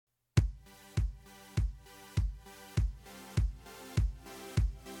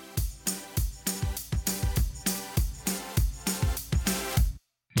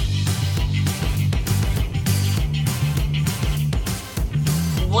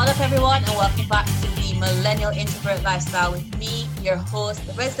up, everyone, and welcome back to the Millennial Introvert Lifestyle with me, your host,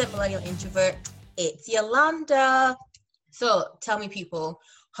 the resident Millennial Introvert. It's Yolanda. So tell me, people,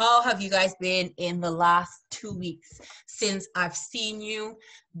 how have you guys been in the last 2 weeks since I've seen you?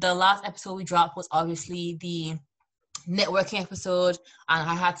 The last episode we dropped was obviously the networking episode, and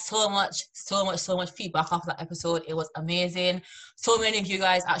I had so much feedback off that episode. It was amazing. So many of you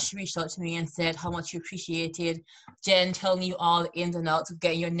guys actually reached out to me and said how much you appreciated Jen telling you all the ins and outs of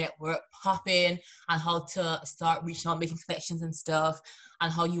getting your network popping and how to start reaching out, making connections and stuff,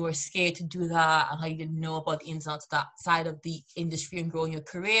 and how you were scared to do that and how you didn't know about the ins and outs of that side of the industry and growing your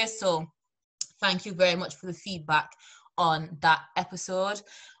career. So thank you very much for the feedback on that episode.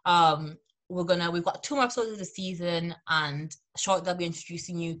 We've got 2 more episodes of the season, and shortly I'll be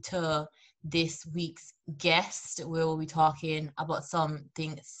introducing you to this week's guest, where we'll be talking about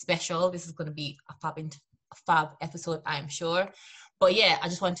something special. This is going to be a fab episode, I'm sure. But yeah, I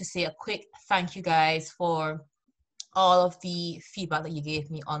just wanted to say a quick thank you guys for all of the feedback that you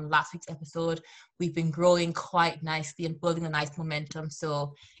gave me on last week's episode. We've been growing quite nicely and building a nice momentum.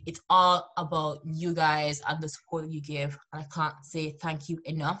 So it's all about you guys and the support that you give. And I can't say thank you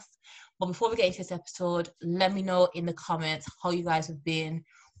enough. But before we get into this episode, let me know in the comments how you guys have been.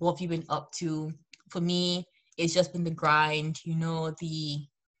 What have you been up to? For me, it's just been the grind. You know, the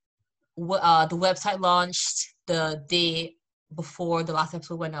website launched the day before the last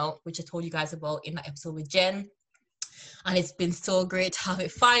episode went out, which I told you guys about in that episode with Jen. And it's been so great to have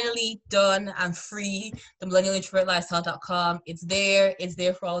it finally done and free. The millennialintrovertlifestyle.com. It's there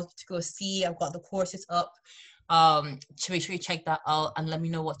for all to go see. I've got the courses up. To make sure you check that out and let me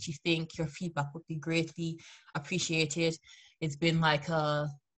know what you think. Your feedback would be greatly appreciated. It's been like a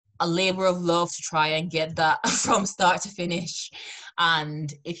labor of love to try and get that from start to finish.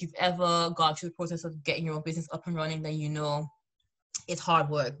 And if you've ever gone through the process of getting your own business up and running, then you know it's hard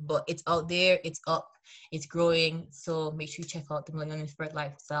work, but it's out there, it's up, it's growing. So make sure you check out the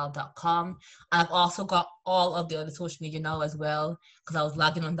millennialintrovertlifestyle.com. And I've also got all of the other social media now as well, because I was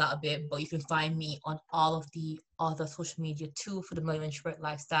lagging on that a bit, but you can find me on all of the other social media too for the Millennial Introvert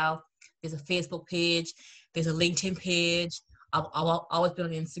Lifestyle. There's a Facebook page, there's a LinkedIn page. I've always been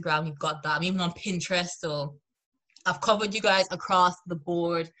on Instagram, you've got that. I'm even on Pinterest, so I've covered you guys across the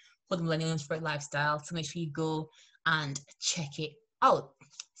board for the Millennial Introvert Lifestyle. So make sure you go and check it out.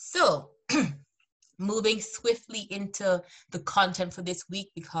 So moving swiftly into the content for this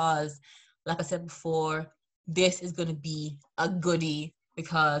week, because like I said before, this is going to be a goodie,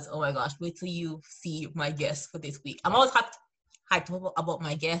 because oh my gosh, wait till you see my guests for this week. I'm always hyped about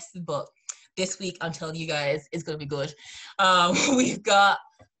my guests, but this week I'm telling you guys it's going to be good. We've got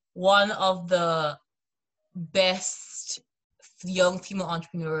one of the best young female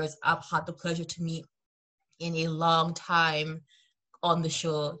entrepreneurs I've had the pleasure to meet in a long time on the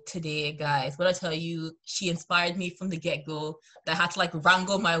show today, guys. When I tell you, she inspired me from the get-go, that I had to like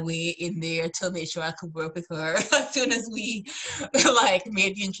wrangle my way in there to make sure I could work with her. As soon as we like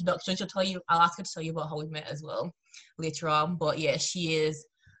made the introduction, I'll ask her to tell you about how we met as well later on. But yeah, she is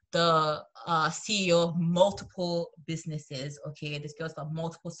the CEO of multiple businesses. Okay, this girl's got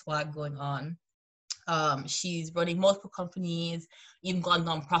multiple swag going on. She's running multiple companies, even got a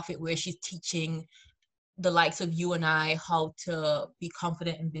nonprofit where she's teaching the likes of you and I how to be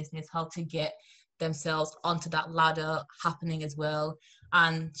confident in business, how to get themselves onto that ladder happening as well.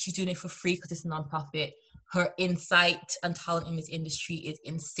 And she's doing it for free because it's a nonprofit. Her insight and talent in this industry is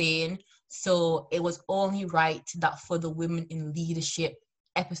insane. So it was only right that for the Women in Leadership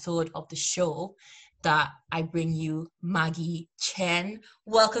episode of the show that I bring you Maggie Chen.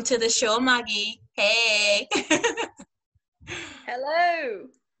 Welcome to the show, Maggie. Hey. Hello.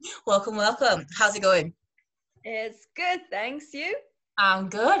 Welcome. How's it going? It's good, thanks. You? I'm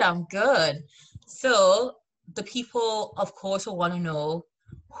good. So the people, of course, will want to know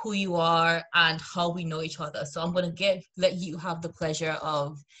who you are and how we know each other. So I'm going to let you have the pleasure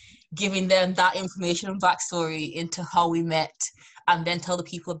of giving them that information and backstory into how we met, and then tell the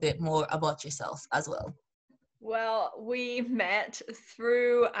people a bit more about yourself as well. Well, we met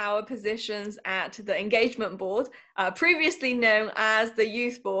through our positions at the engagement board, previously known as the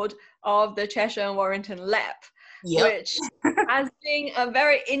youth board of the Cheshire and Warrington LEP, which has been a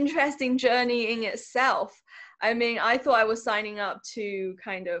very interesting journey in itself. I mean, I thought I was signing up to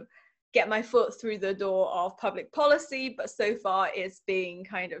kind of get my foot through the door of public policy, but so far it's been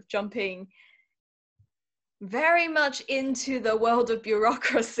kind of jumping very much into the world of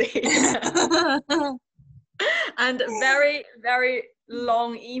bureaucracy. And very, very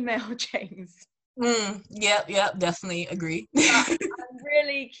long email chains. Yep, definitely agree. I'm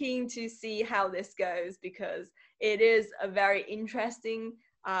really keen to see how this goes, because it is a very interesting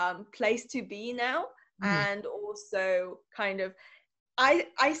place to be now. And also kind of,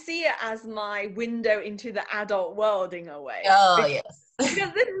 I see it as my window into the adult world in a way. Oh, yes.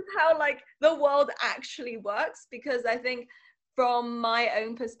 Because this is how like the world actually works. Because I think from my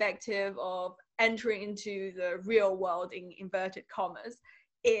own perspective of entering into the real world in inverted commas,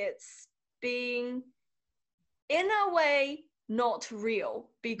 it's being in a way not real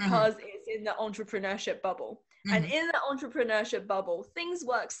because it's in the entrepreneurship bubble. And in the entrepreneurship bubble, things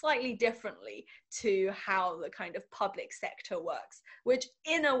work slightly differently to how the kind of public sector works, which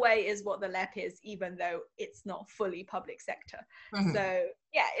in a way is what the LEP is, even though it's not fully public sector. So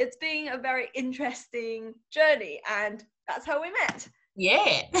yeah, it's been a very interesting journey, and that's how we met.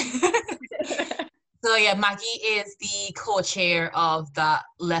 Yeah. So yeah, Maggie is the co-chair of that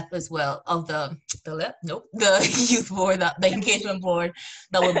LEP as well, of the LEP, nope, the youth board, the engagement board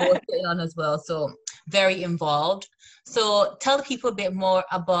that we're both sitting on as well. So very involved. So tell the people a bit more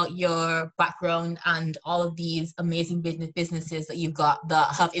about your background and all of these amazing businesses that you've got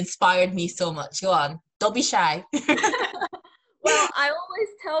that have inspired me so much. Go on, don't be shy. Well, I always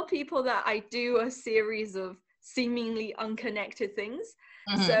tell people that I do a series of seemingly unconnected things.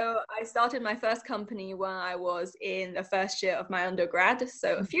 So I started my first company when I was in the first year of my undergrad,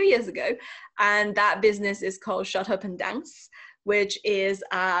 so a few years ago, and that business is called Shut Up and Dance, which is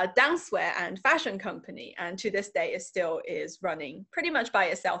a dancewear and fashion company, and to this day it still is running pretty much by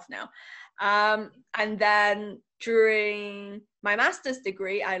itself now. And then during my master's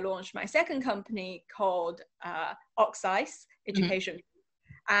degree, I launched my second company called Oxice Education.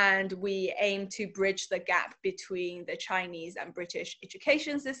 And we aim to bridge the gap between the Chinese and British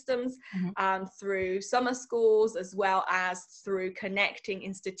education systems through summer schools, as well as through connecting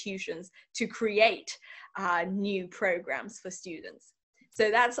institutions to create new programs for students. So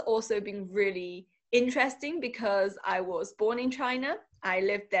that's also been really interesting because I was born in China. I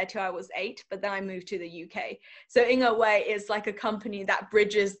lived there till I was 8, but then I moved to the UK. So in a way, it's like a company that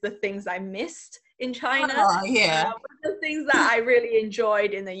bridges the things I missed in China, the things that I really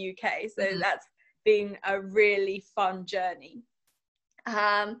enjoyed in the UK. So that's been a really fun journey.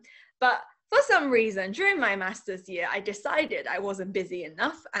 But for some reason, during my master's year, I decided I wasn't busy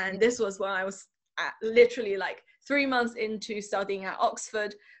enough. And this was when I was literally like 3 months into studying at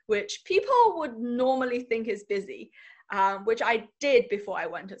Oxford, which people would normally think is busy, which I did before I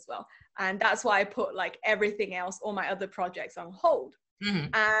went as well. And that's why I put like everything else, all my other projects on hold.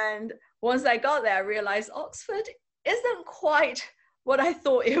 And once I got there, I realized Oxford isn't quite what I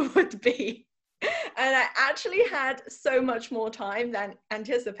thought it would be. And I actually had so much more time than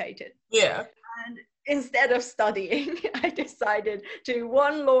anticipated. Yeah. And instead of studying, I decided to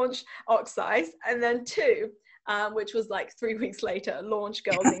 1, launch Oxice, and then 2, which was like 3 weeks later, launch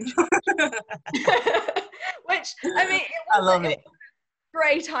Girls in Charge. Which, I mean, I love it.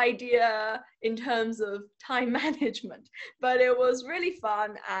 Great idea in terms of time management, but it was really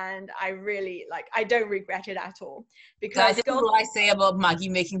fun, and I don't regret it at all. Because this is what I say about Maggie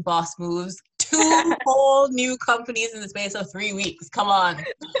making boss moves. 2 whole new companies in the space of 3 weeks. Come on.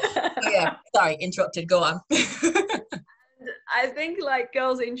 Yeah, sorry, interrupted. Go on. I think like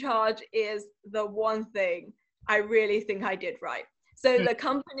Girls in Charge is the one thing I really think I did right. So the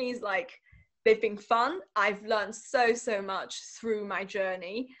companies, like, they've been fun. I've learned so much through my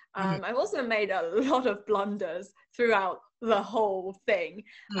journey. I've also made a lot of blunders throughout the whole thing.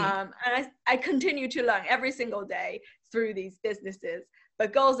 And I continue to learn every single day through these businesses.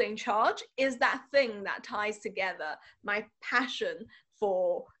 But Girls in Charge is that thing that ties together my passion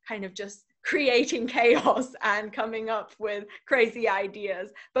for kind of just creating chaos and coming up with crazy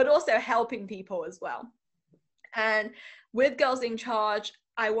ideas, but also helping people as well. And with Girls in Charge,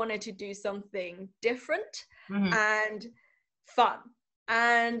 I wanted to do something different and fun.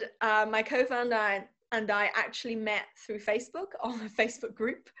 And my co-founder and I actually met through Facebook on a Facebook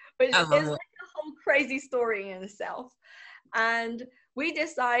group, which is like a whole crazy story in itself. And we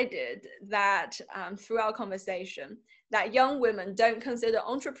decided that through our conversation that young women don't consider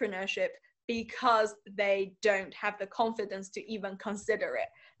entrepreneurship because they don't have the confidence to even consider it.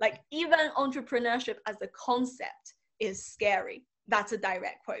 Like, even entrepreneurship as a concept is scary. That's a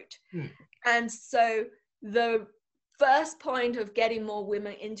direct quote. And so the first point of getting more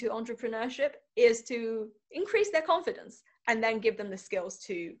women into entrepreneurship is to increase their confidence and then give them the skills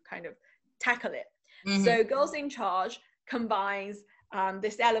to kind of tackle it. So Girls in Charge combines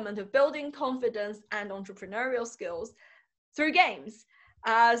this element of building confidence and entrepreneurial skills through games.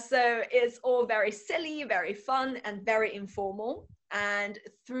 So it's all very silly, very fun, and very informal. And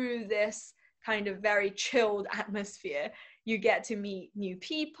through this kind of very chilled atmosphere, you get to meet new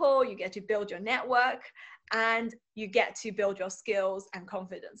people, you get to build your network, and you get to build your skills and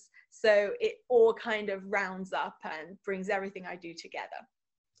confidence. So it all kind of rounds up and brings everything I do together.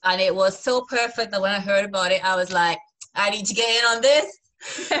 And it was so perfect that when I heard about it, I was like, I need to get in on this.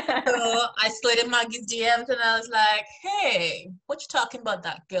 So I slid in Maggie's DMs and I was like, hey, what you talking about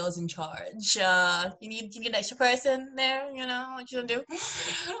that girl's in charge? You need an extra person there, you know, what you gonna do?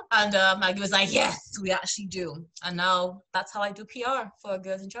 And Maggie was like, yes, we actually do. And now that's how I do PR for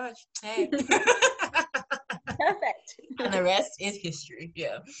Girls in Charge. Hey. Perfect. And the rest is history.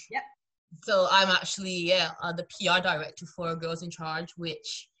 Yeah. Yep. So I'm actually, the PR director for Girls in Charge,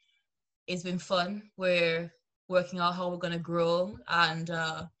 which has been fun. We're working out how we're going to grow and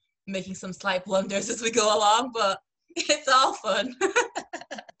making some slight blunders as we go along, but it's all fun.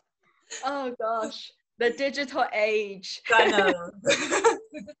 Oh gosh, the digital age. I know.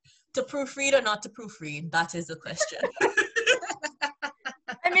 To proofread or not to proofread, that is the question.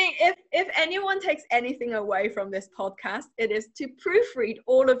 I mean, if anyone takes anything away from this podcast, it is to proofread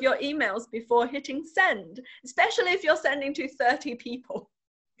all of your emails before hitting send, especially if you're sending to 30 people.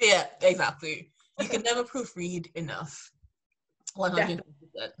 Yeah, exactly. You can never proofread enough. 100%.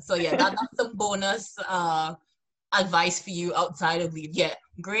 So yeah, that's some bonus advice for you outside of lead. Yeah,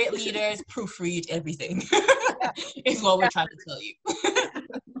 great leaders proofread everything. Is what we're trying to tell you.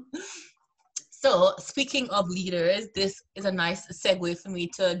 So speaking of leaders, this is a nice segue for me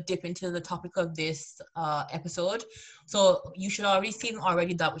to dip into the topic of this episode. So you should already see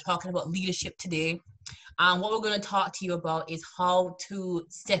already that we're talking about leadership today. And what we're going to talk to you about is how to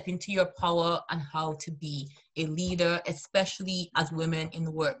step into your power and how to be a leader, especially as women in the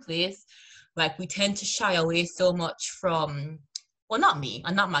workplace. Like, we tend to shy away so much from, well, not me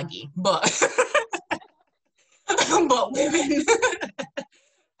and not Maggie, but but women.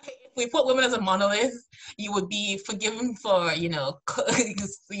 If we put women as a monolith, you would be forgiven for, say,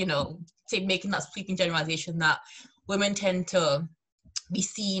 making that sweeping generalization that women tend to be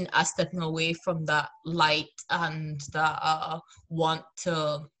seen as stepping away from that light and that want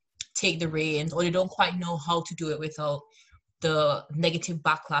to take the reins, or they don't quite know how to do it without the negative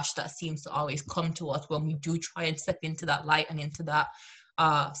backlash that seems to always come to us when we do try and step into that light and into that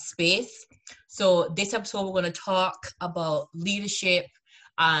space. So this episode, we're going to talk about leadership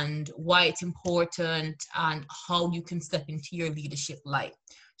and why it's important and how you can step into your leadership light.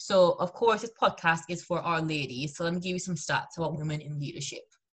 So, of course, this podcast is for our ladies. So let me give you some stats about women in leadership.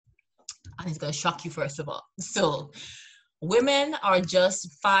 And it's going to shock you, first of all. So women are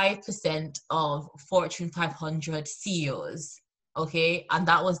just 5% of Fortune 500 CEOs, okay? And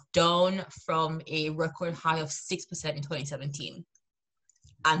that was down from a record high of 6% in 2017.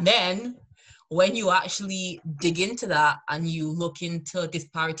 And then when you actually dig into that and you look into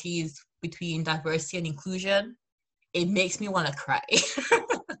disparities between diversity and inclusion, it makes me want to cry.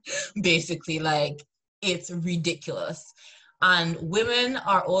 Basically, like, it's ridiculous. And women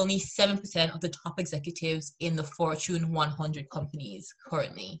are only 7% of the top executives in the Fortune 100 companies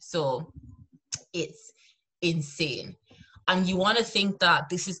currently. So it's insane. And you want to think that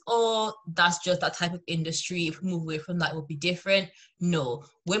this is, that's just that type of industry. If we move away from that, it will be different. No,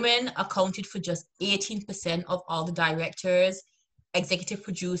 women accounted for just 18% of all the directors, executive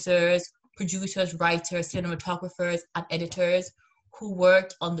producers, writers, cinematographers, and editors who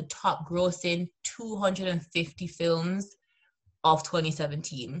worked on the top grossing 250 films of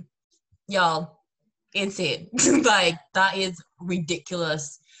 2017. Y'all, insane. Like, that is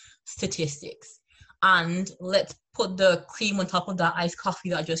ridiculous statistics. And let's put the cream on top of that iced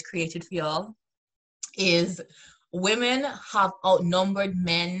coffee that I just created for y'all, is women have outnumbered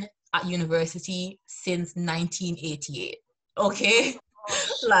men at university since 1988. Okay?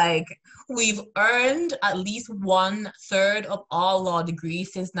 Like, we've earned at least 1/3 of all law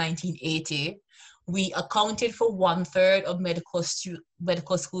degrees since 1980. We accounted for 1/3 of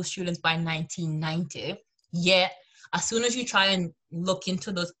medical school students by 1990. Yet, as soon as you try and look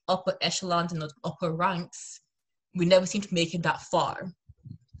into those upper echelons and those upper ranks, we never seem to make it that far.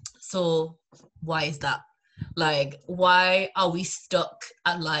 So why is that? Like, why are we stuck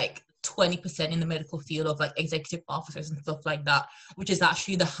at like 20% in the medical field of like executive officers and stuff like that, which is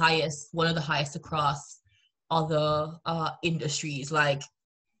actually the highest, one of the highest across other industries? Like,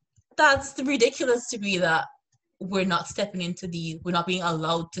 that's ridiculous to me that we're not stepping into we're not being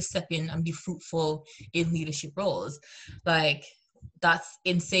allowed to step in and be fruitful in leadership roles. Like, that's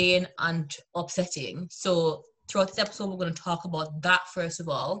insane and upsetting. So throughout this episode, we're going to talk about that first of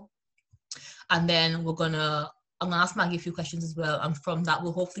all. And then I'm going to ask Maggie a few questions as well. And from that,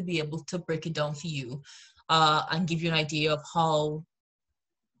 we'll hopefully be able to break it down for you and give you an idea of how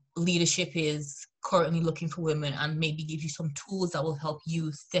leadership is currently looking for women, and maybe give you some tools that will help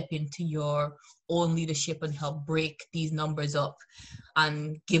you step into your own leadership and help break these numbers up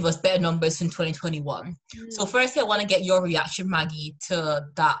and give us better numbers in 2021. So firstly, I want to get your reaction, Maggie, to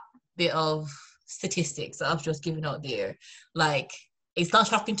that bit of statistics that I've just given out there. Like, it's not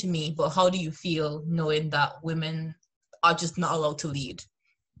shocking to me, but how do you feel knowing that women are just not allowed to lead?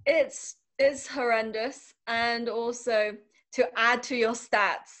 It's horrendous. And also, to add to your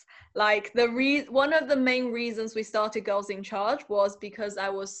stats, like one of the main reasons we started Girls in Charge was because I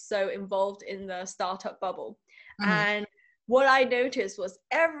was so involved in the startup bubble. And what I noticed was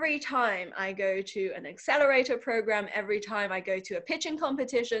every time I go to an accelerator program, every time I go to a pitching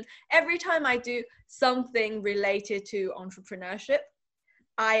competition, every time I do something related to entrepreneurship,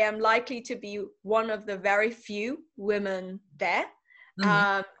 I am likely to be one of the very few women there.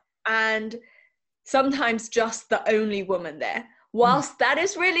 And sometimes just the only woman there. Whilst that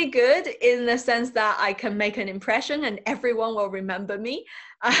is really good in the sense that I can make an impression and everyone will remember me,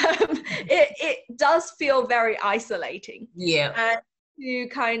 it does feel very isolating. Yeah. And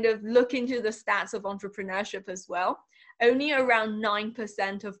to kind of look into the stats of entrepreneurship as well, only around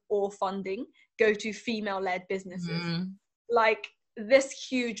 9% of all funding go to female-led businesses. Like, this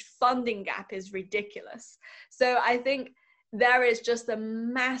huge funding gap is ridiculous. So I think there is just a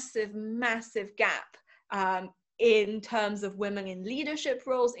massive, massive gap in terms of women in leadership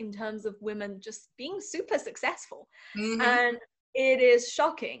roles, in terms of women just being super successful. And it is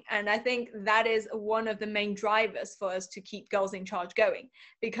shocking. And I think that is one of the main drivers for us to keep Girls in Charge going.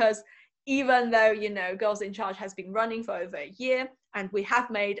 Because even though, you know, Girls in Charge has been running for over a year and we have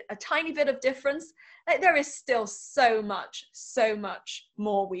made a tiny bit of difference, like, there is still so much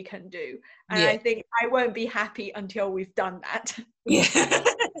more we can do. And I think I won't be happy until we've done that.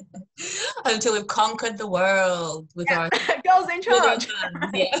 Until we've conquered the world with our Girls in Charge.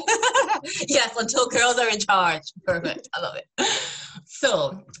 Yes, until girls are in charge. Perfect. I love it.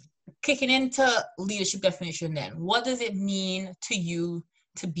 So, kicking into leadership definition then, what does it mean to you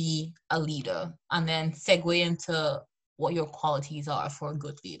to be a leader? And then segue into what your qualities are for a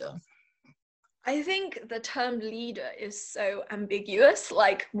good leader. I think the term leader is so ambiguous.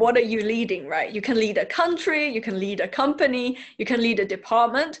 Like, what are you leading, right? You can lead a country, you can lead a company, you can lead a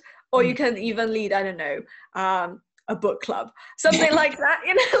department, or you can even lead, I don't know, a book club, something like that.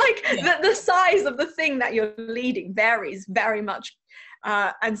 You know, like the size of the thing that you're leading varies very much.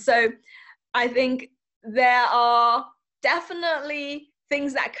 And so I think there are definitely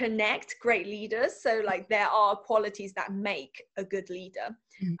things that connect great leaders. So like, there are qualities that make a good leader.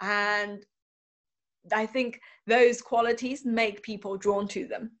 And I think those qualities make people drawn to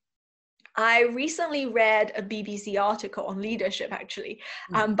them. I recently read a BBC article on leadership, actually,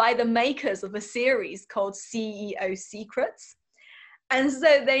 by the makers of a series called CEO Secrets. And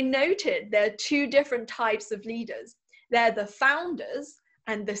so they noted there are two different types of leaders. They're the founders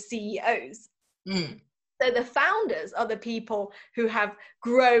and the CEOs. So the founders are the people who have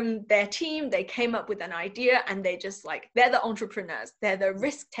grown their team, they came up with an idea, and they just like, they're the entrepreneurs, they're the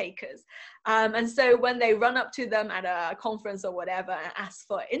risk takers. And so when they run up to them at a conference or whatever and ask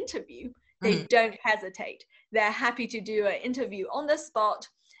for an interview, they don't hesitate. They're happy to do an interview on the spot,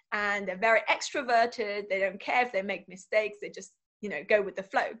 and they're very extroverted. They don't care if they make mistakes, they just, you know, go with the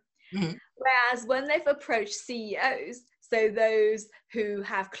flow. Whereas when they've approached CEOs, so those who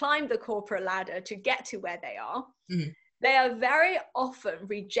have climbed the corporate ladder to get to where they are, they are very often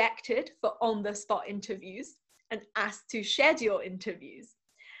rejected for on-the-spot interviews and asked to schedule interviews.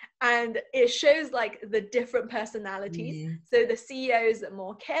 And it shows like the different personalities. So the CEOs are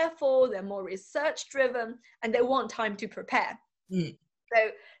more careful, they're more research-driven, and they want time to prepare.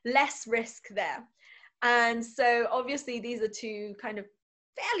 So less risk there. And so obviously these are two kind of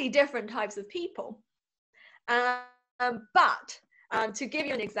fairly different types of people. But to give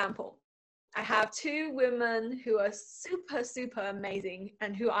you an example, I have two women who are super, super amazing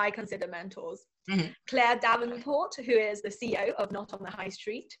and who I consider mentors. Claire Davenport, who is the CEO of Not on the High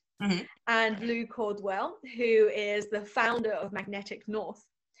Street, and Lou Caldwell, who is the founder of Magnetic North.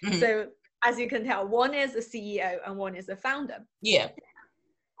 So as you can tell, one is a CEO and one is a founder.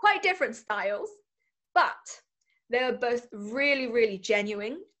 Quite different styles, but they're both really, really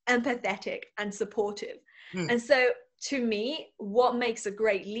genuine, empathetic, and supportive. And so to me, what makes a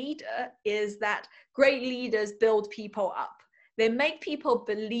great leader is that great leaders build people up. They make people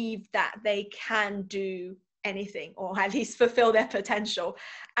believe that they can do anything, or at least fulfill their potential.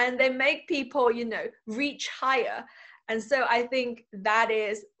 And they make people, you know, reach higher. And so I think that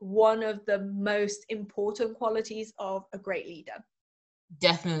is one of the most important qualities of a great leader.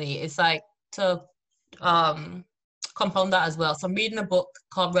 Definitely. It's like to compound that as well. So I'm reading a book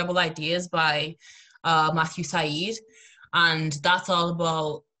called Rebel Ideas by Matthew Said, and that's all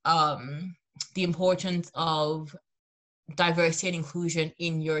about the importance of diversity and inclusion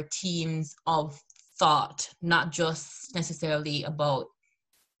in your teams of thought, not just necessarily about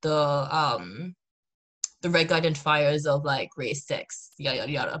the reg identifiers of like race, sex, yada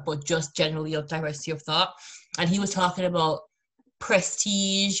yada yada, but just generally of diversity of thought. And he was talking about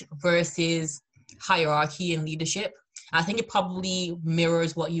prestige versus hierarchy in leadership. I think it probably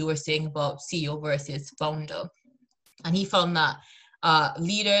mirrors what you were saying about CEO versus founder. And he found that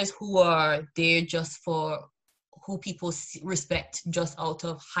leaders who are there just for who people respect just out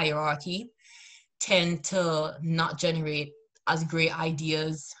of hierarchy tend to not generate as great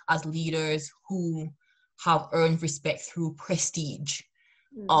ideas as leaders who have earned respect through prestige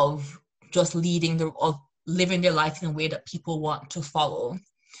of just of living their life in a way that people want to follow.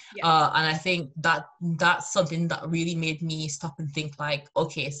 Yeah. And I think that that's something that really made me stop and think like,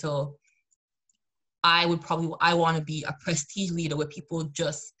 okay, so I want to be a prestige leader where people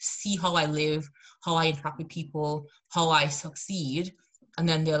just see how I live, how I interact with people, how I succeed. And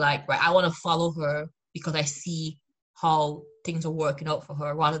then they're like, right, I want to follow her because I see how things are working out for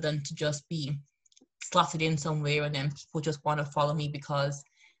her, rather than to just be slotted in somewhere and then people just want to follow me because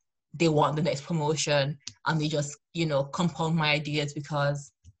they want the next promotion, and they just, compound my ideas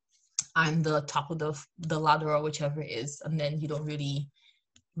because I'm the top of the ladder or whichever it is. And then you don't really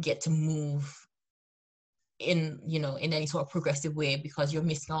get to move in any sort of progressive way because you're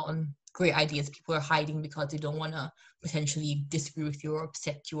missing out on great ideas. People are hiding because they don't want to potentially disagree with you or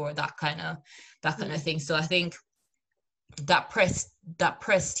upset you or that kind of thing. So I think that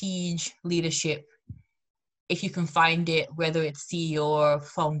prestige leadership, if you can find it, whether it's CEO or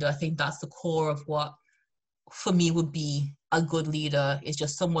founder, I think that's the core of what for me would be a good leader, is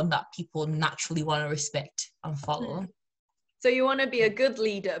just someone that people naturally want to respect and follow. So you want to be a good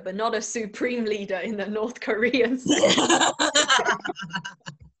leader, but not a supreme leader in the North Korean sense.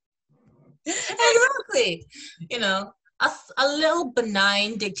 Exactly. A little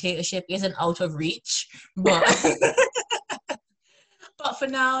benign dictatorship isn't out of reach, but but for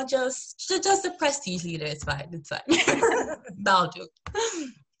now, just a prestige leader is fine. It's fine. That'll do.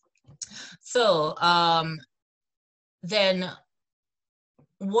 So, then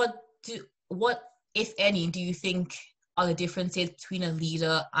what if any do you think are the differences between a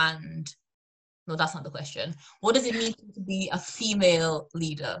leader and, no, that's not the question. What does it mean to be a female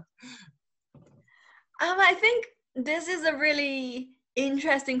leader? I think this is a really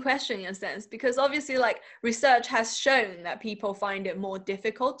interesting question in a sense, because obviously like research has shown that people find it more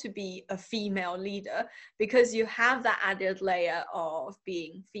difficult to be a female leader because you have that added layer of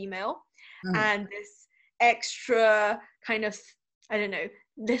being female and this extra kind of, I don't know,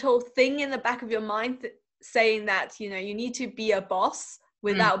 little thing in the back of your mind saying that, you need to be a boss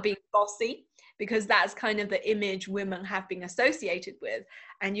without being bossy, because that's kind of the image women have been associated with,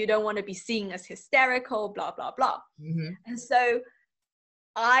 and you don't want to be seen as hysterical, blah, blah, blah. And so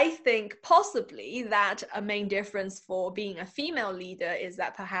I think possibly that a main difference for being a female leader is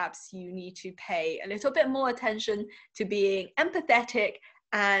that perhaps you need to pay a little bit more attention to being empathetic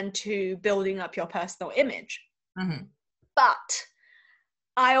and to building up your personal image. But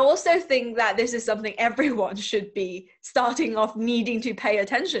I also think that this is something everyone should be starting off needing to pay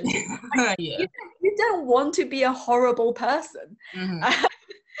attention to. Like, you don't want to be a horrible person.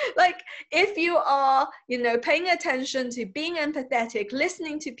 Like if you are, paying attention to being empathetic,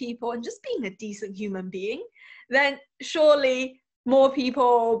 listening to people, and just being a decent human being, then surely more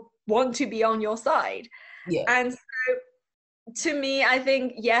people want to be on your side. And so to me, I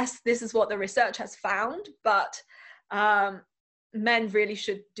think, yes, this is what the research has found, but men really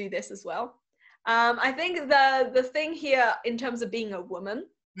should do this as well. I think the thing here in terms of being a woman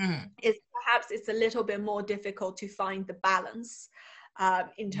is perhaps it's a little bit more difficult to find the balance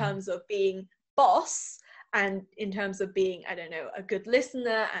in terms of being boss and in terms of being, I don't know, a good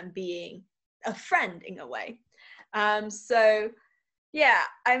listener and being a friend in a way. So yeah,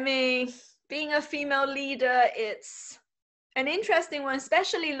 I mean, being a female leader, it's an interesting one,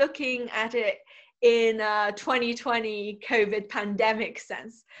 especially looking at it in 2020 COVID pandemic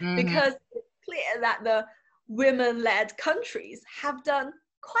sense, because it's clear that the women-led countries have done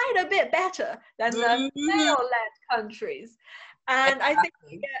quite a bit better than the male-led countries. And I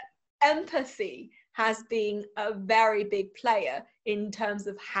think empathy has been a very big player in terms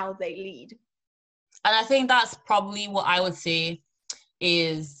of how they lead. And I think that's probably what I would say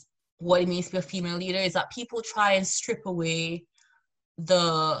is what it means to be a female leader, is that people try and strip away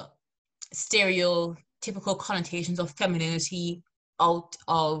the stereotypical connotations of femininity out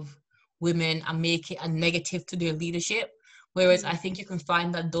of women and make it a negative to their leadership. Whereas I think you can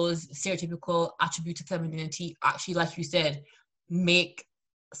find that those stereotypical attributes of femininity actually, like you said, make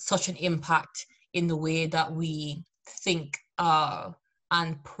such an impact in the way that we think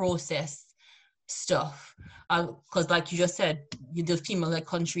and process stuff. Because like you just said, the female-led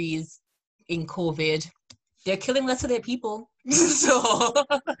countries in COVID, they're killing less of their people. So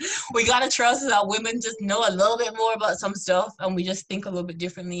we gotta trust that women just know a little bit more about some stuff, and we just think a little bit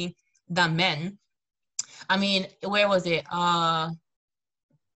differently than men. I mean, where was it?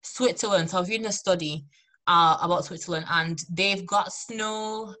 Switzerland. So I was reading a study about Switzerland, and they've got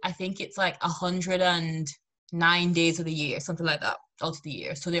snow. I think it's like 109 days of the year, something like that, out of the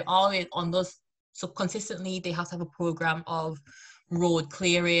year. So they're always on those. So consistently, they have to have a program of road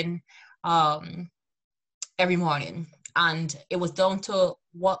clearing every morning. And it was down to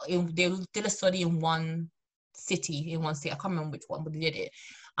they did a study in one city, in one state. I can't remember which one, but they did it.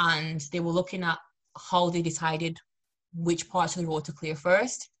 And they were looking at how they decided which parts of the road to clear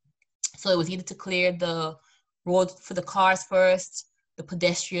first. So it was either to clear the road for the cars first, the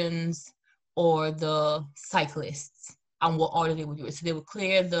pedestrians, or the cyclists, and what order they would do it. So they would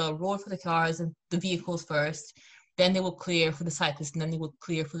clear the road for the cars and the vehicles first, then they would clear for the cyclists, and then they would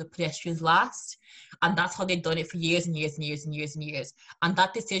clear for the pedestrians last. And that's how they'd done it for years and years and years and years and years. And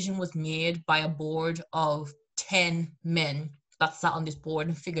that decision was made by a board of 10 men that sat on this board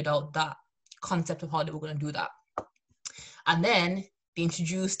and figured out that concept of how they were going to do that. And then they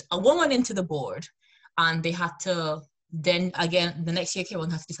introduced a woman into the board, and they had to then again the next year came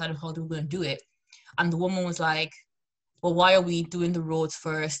and had to decide how they were going to do it. And the woman was like, well, why are we doing the roads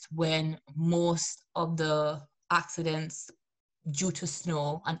first when most of the accidents due to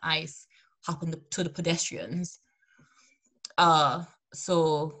snow and ice happen to the pedestrians?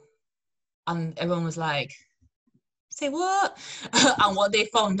 So and everyone was like, say what? And what they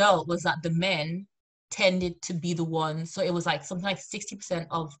found out was that the men tended to be the ones. So it was like something like 60%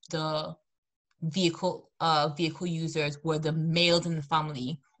 of the vehicle users were the males in the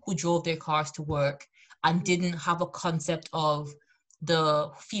family who drove their cars to work and didn't have a concept of the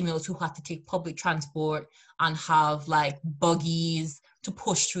females who had to take public transport and have like buggies to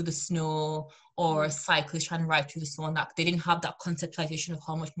push through the snow, or cyclists trying to ride through the snow, and that they didn't have that conceptualization of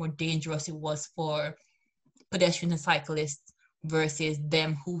how much more dangerous it was for pedestrians and cyclists versus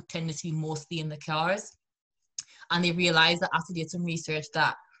them who tended to be mostly in the cars. And they realized that after they did some research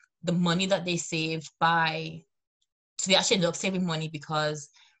that the money that they saved so they actually ended up saving money because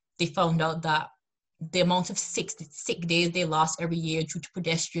they found out that the amount of sick days they lost every year due to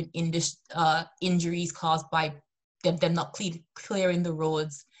pedestrian injuries caused by them not clearing the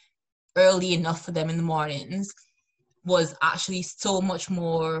roads early enough for them in the mornings was actually so much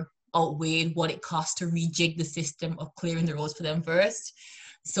more outweighed what it cost to rejig the system of clearing the roads for them first.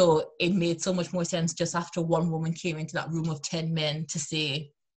 So it made so much more sense just after one woman came into that room of 10 men to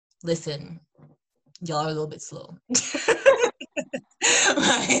say, listen, y'all are a little bit slow.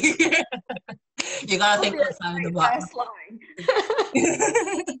 Like, you gotta think outside of the box.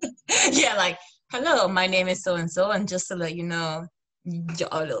 Yeah, like, hello, my name is so and so, and just to let you know, y'all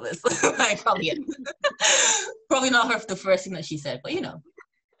are a little bit slow. Like, probably not her the first thing that she said, but you know.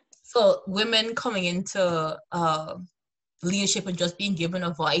 So women coming into leadership and just being given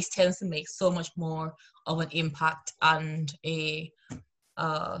a voice tends to make so much more of an impact and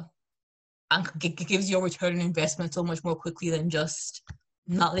gives you a return on investment so much more quickly than just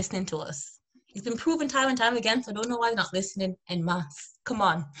not listening to us. It's been proven time and time again, so I don't know why you're not listening en masse. Come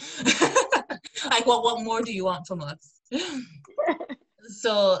on. Like, what more do you want from us?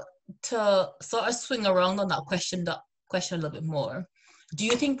 So to sort of swing around on that question a little bit more, do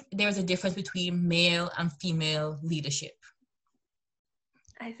you think there's a difference between male and female leadership?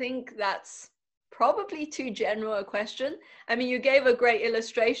 I think that's probably too general a question. I mean, you gave a great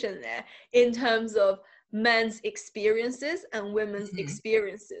illustration there in terms of men's experiences and women's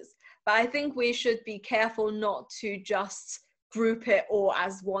experiences. But I think we should be careful not to just group it all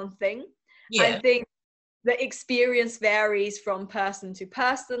as one thing. Yeah. I think the experience varies from person to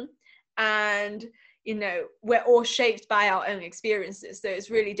person, and you know, we're all shaped by our own experiences. So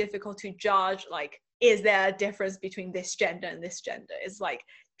it's really difficult to judge, like, is there a difference between this gender and this gender? It's like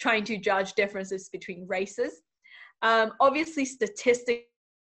trying to judge differences between races. Obviously, statistically,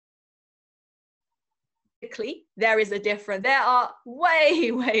 there is a difference. There are way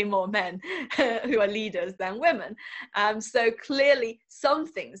more men who are leaders than women. So clearly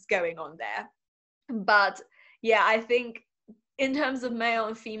something's going on there. But yeah, I think in terms of male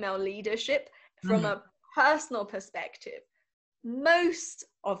and female leadership, from a personal perspective, most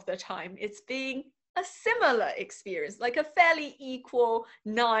of the time it's being a similar experience, like a fairly equal,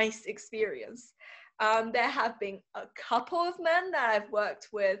 nice experience. There have been a couple of men that I've worked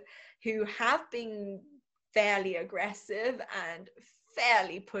with who have been fairly aggressive and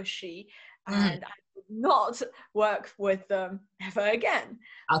fairly pushy, and I would not work with them ever again.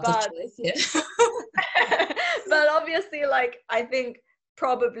 Out of choice, yeah. But obviously, like, I think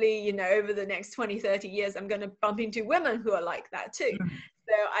probably, you know, over the next 20-30 years, I'm going to bump into women who are like that too.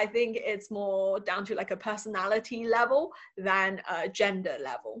 So I think it's more down to like a personality level than a gender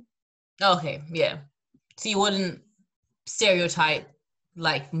level. Okay, yeah. So you wouldn't stereotype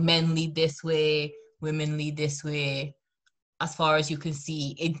like men lead this way, women lead this way. As far as you can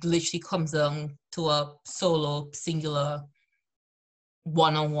see, it literally comes down to a solo, singular,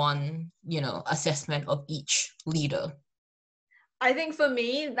 one-on-one, assessment of each leader. I think for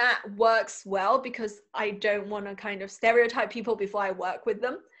me, that works well because I don't want to kind of stereotype people before I work with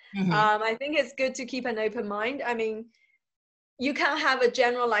them. I think it's good to keep an open mind. I mean, you can have a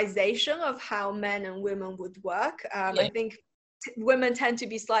generalization of how men and women would work. I think women tend to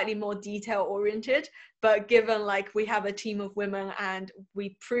be slightly more detail oriented, but given like we have a team of women and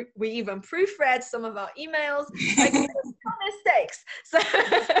we even proofread some of our emails, like there's some mistakes. So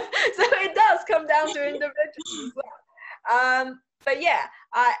it does come down to individuals as well. But yeah,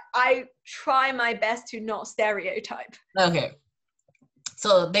 I try my best to not stereotype. Okay.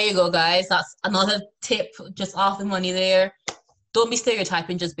 So there you go, guys. That's another tip just off the money there. Don't be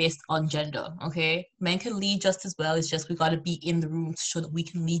stereotyping just based on gender, okay? Men can lead just as well. It's just we got to be in the room so that we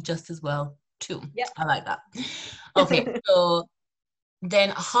can lead just as well, too. Yeah, I like that. Okay, so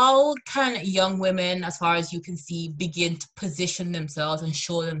then how can young women, as far as you can see, begin to position themselves and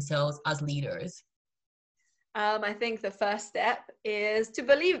show themselves as leaders? I think the first step is to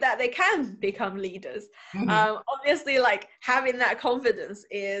believe that they can become leaders. Obviously, like having that confidence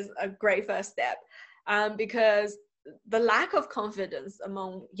is a great first step, because the lack of confidence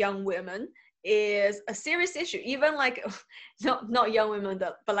among young women is a serious issue. Even like not young women,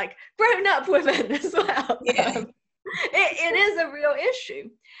 but like grown-up women as well. Yeah. It is a real issue.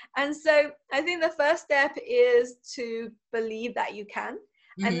 And so I think the first step is to believe that you can.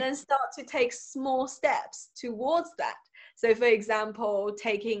 And then start to take small steps towards that. So for example,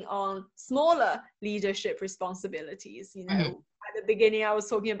 taking on smaller leadership responsibilities, you know, at the beginning I was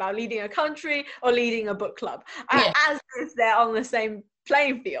talking about leading a country or leading a book club, as if they're on the same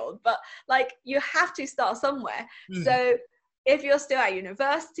playing field, but like you have to start somewhere. So if you're still at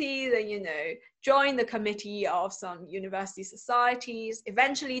university, then, you know, join the committee of some university societies,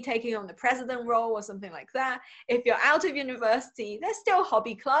 eventually taking on the president role or something like that. If you're out of university, there's still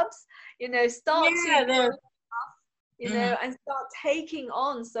hobby clubs, you know, start to, you know, and start taking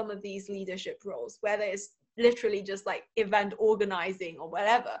on some of these leadership roles, whether it's literally just like event organizing or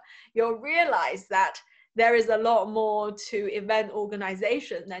whatever. You'll realize that there is a lot more to event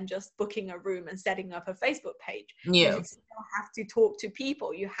organization than just booking a room and setting up a Facebook page. Yeah. You still have to talk to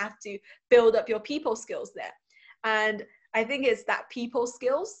people. You have to build up your people skills there. And I think it's that people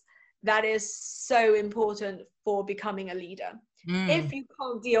skills that is so important for becoming a leader. If you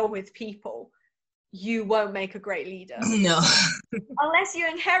can't deal with people, you won't make a great leader. No. Unless you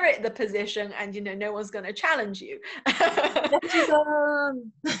inherit the position and, you know, no one's going to challenge you. Whoa.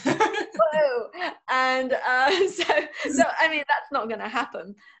 And so I mean, that's not going to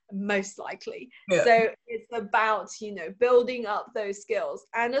happen most likely. So it's about, you know, building up those skills.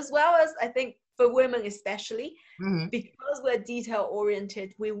 And as well as, I think for women especially, because we're detail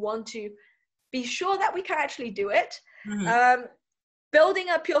oriented, we want to be sure that we can actually do it. Building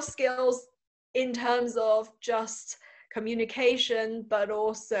up your skills in terms of just communication, but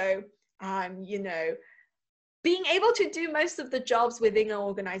also, you know, being able to do most of the jobs within an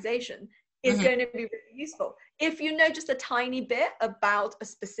organization is going to be really useful. If you know just a tiny bit about a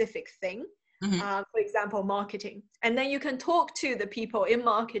specific thing, for example, marketing, and then you can talk to the people in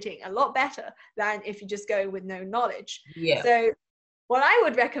marketing a lot better than if you just go with no knowledge. So what I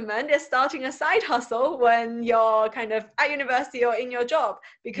would recommend is starting a side hustle when you're kind of at university or in your job,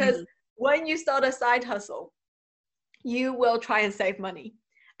 because when you start a side hustle, you will try and save money.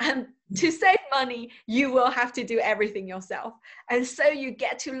 And to save money, you will have to do everything yourself. And so you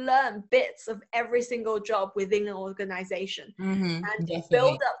get to learn bits of every single job within an organization. And you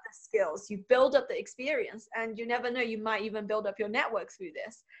build up the skills, you build up the experience, and you never know, you might even build up your network through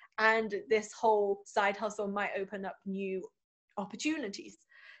this. And this whole side hustle might open up new opportunities.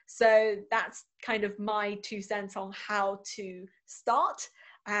 So that's kind of my 2 cents on how to start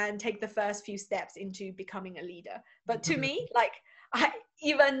and take the first few steps into becoming a leader. But to me, like,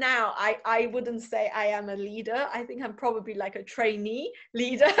 even now, I wouldn't say I am a leader. I think I'm probably like a trainee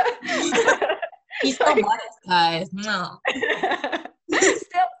leader. He's so modest, guys. No.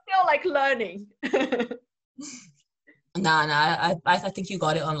 still like learning. Nah. I think you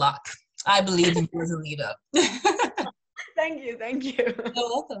got it on lock. I believe in you as a leader. Thank you. You're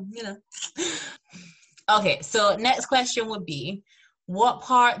welcome. Okay, so next question would be, what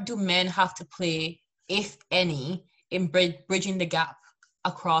part do men have to play, if any, in bridging the gap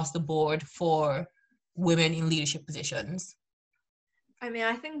across the board for women in leadership positions? I mean,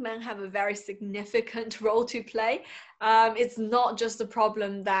 I think men have a very significant role to play. It's not just a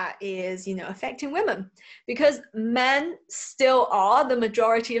problem that is, affecting women, because men still are the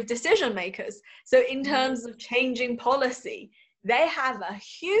majority of decision makers. So in terms of changing policy, they have a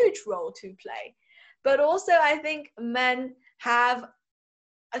huge role to play. But also, I think men have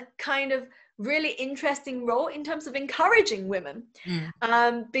a kind of really interesting role in terms of encouraging women.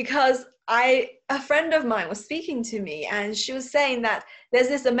 Because a friend of mine was speaking to me, and she was saying that there's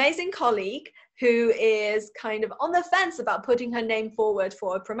this amazing colleague who is kind of on the fence about putting her name forward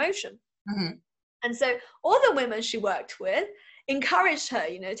for a promotion. And so all the women she worked with encouraged her,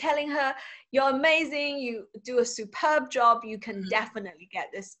 telling her, you're amazing, you do a superb job, you can definitely get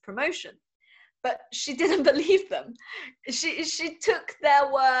this promotion. But she didn't believe them. She took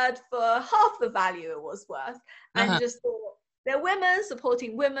their word for half the value it was worth, and just thought, they're women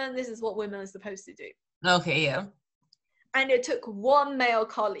supporting women. This is what women are supposed to do. Okay, yeah. And it took one male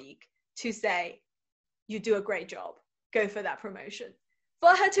colleague to say, you do a great job, go for that promotion, for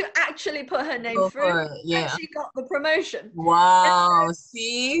her to actually put her name through. And she got the promotion. Wow,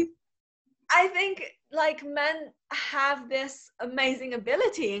 see? I think like men have this amazing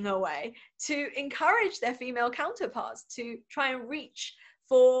ability in a way to encourage their female counterparts to try and reach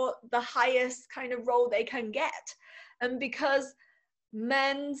for the highest kind of role they can get. And because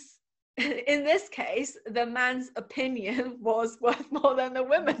in this case, the man's opinion was worth more than the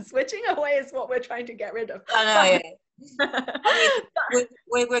women's, which in a way is what we're trying to get rid of. I know, I mean,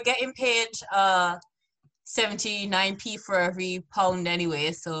 we're getting paid 79p for every pound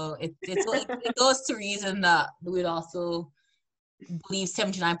anyway, so it goes to reason that we'd also believe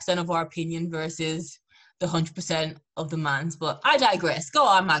 79% of our opinion versus the 100% of the man's. But I digress. Go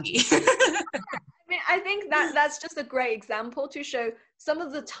on, Maggie. I think that's just a great example to show some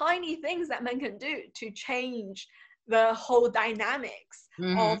of the tiny things that men can do to change the whole dynamics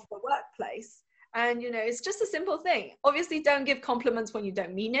of the workplace. And, it's just a simple thing. Obviously, don't give compliments when you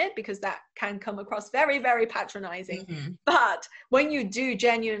don't mean it, because that can come across very, very patronizing. But when you do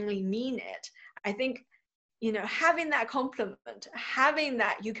genuinely mean it, I think, having that compliment, having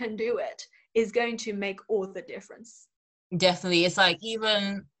that you can do it, is going to make all the difference. Definitely. It's like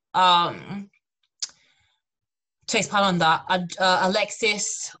even, to expand on that,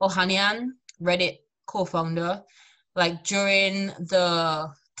 Alexis Ohanian, Reddit co-founder, like during the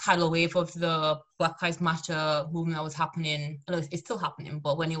tidal wave of the Black Lives Matter movement that was happening, it's still happening,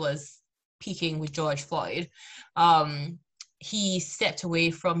 but when it was peaking with George Floyd, he stepped away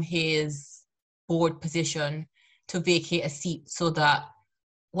from his board position to vacate a seat so that,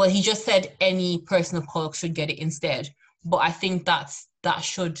 well, he just said any person of color should get it instead. But I think that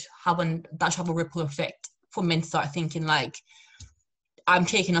should have a ripple effect for men to start thinking, like, I'm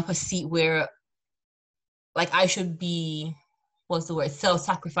taking up a seat where, like, I should be,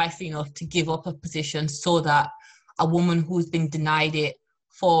 self-sacrificing enough to give up a position so that a woman who's been denied it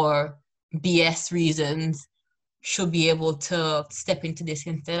for BS reasons should be able to step into this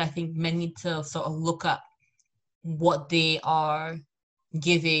instead. I think men need to sort of look at what they are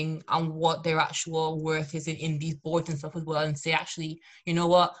giving and what their actual worth is in these boards and stuff as well, and say, actually, you know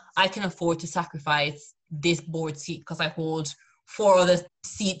what, I can afford to sacrifice this board seat because I hold 4 other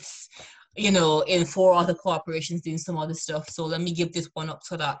seats, in 4 other corporations doing some other stuff. So let me give this one up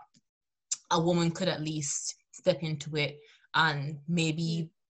so that a woman could at least step into it and maybe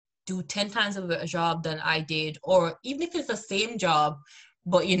do 10 times of a job than I did, or even if it's the same job,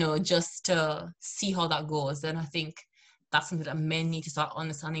 but, just to see how that goes. Then I think that's something that men need to start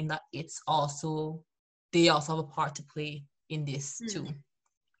understanding, that they also have a part to play in this too.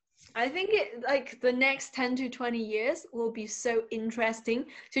 I think the next 10 to 20 years will be so interesting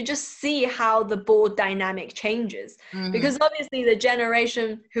to just see how the board dynamic changes. Because obviously the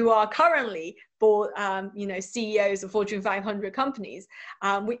generation who are currently board, CEOs of Fortune 500 companies,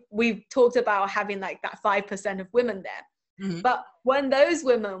 we've talked about having like that 5% of women there. But when those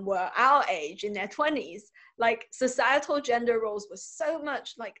women were our age, in their 20s, like societal gender roles were so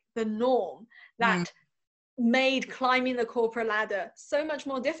much like the norm that made climbing the corporate ladder so much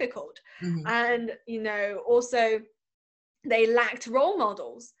more difficult. And also they lacked role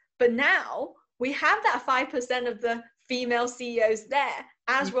models. But now we have that 5% of the female CEOs there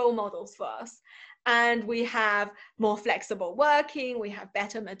as role models for us. And we have more flexible working, we have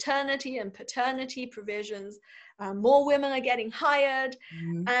better maternity and paternity provisions, more women are getting hired.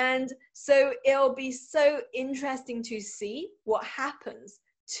 And so it'll be so interesting to see what happens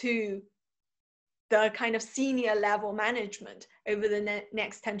to the kind of senior level management over the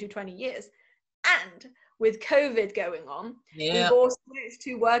next 10 to 20 years. And with COVID going on, we've all switched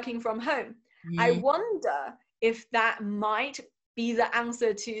to working from home. I wonder if that might be the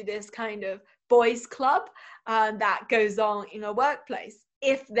answer to this kind of boys club that goes on in a workplace.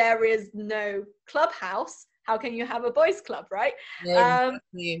 If there is no clubhouse, how can you have a boys club, right?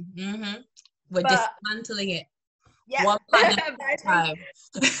 Exactly. We're dismantling it. One planet at a time.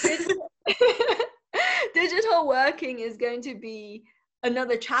 Digital working is going to be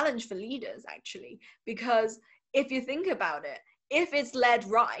another challenge for leaders, actually, because if you think about it, if it's led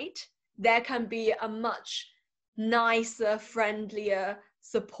right, there can be a much nicer, friendlier,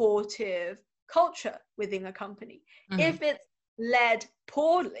 supportive culture within a company. If it's led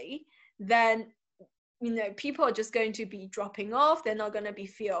poorly, then people are just going to be dropping off. They're not going to be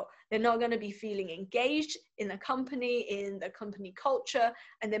feeling engaged in the company culture,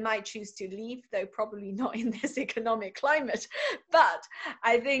 and they might choose to leave, though probably not in this economic climate. But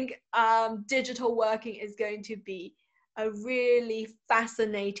I think digital working is going to be a really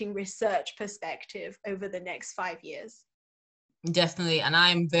fascinating research perspective over the next 5 years. Definitely, and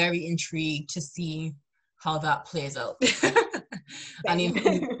I'm very intrigued to see how that plays out and in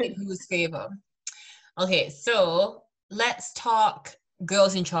whose favor. Okay, so let's talk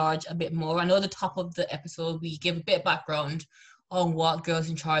Girls in Charge a bit more. I know at the top of the episode we give a bit of background on what Girls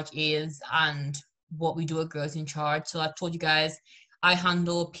in Charge is and what we do at Girls in Charge. So I've told you guys I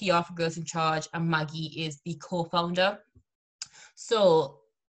handle PR for Girls in Charge, and Maggie is the co-founder. So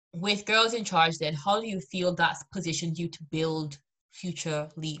with Girls in Charge then, how do you feel that's positioned you to build future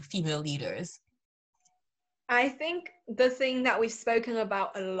female leaders? I think the thing that we've spoken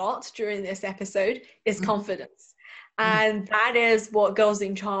about a lot during this episode is confidence. And that is what Girls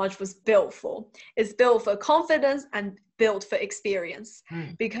in Charge was built for. It's built for confidence and built for experience.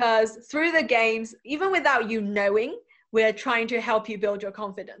 Because through the games, even without you knowing, we're trying to help you build your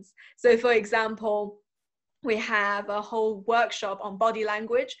confidence. So for example, we have a whole workshop on body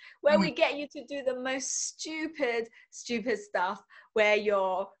language where we get you to do the most stupid stuff, where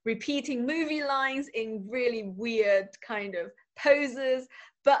you're repeating movie lines in really weird kind of poses.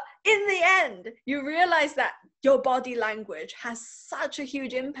 But in the end, you realize that your body language has such a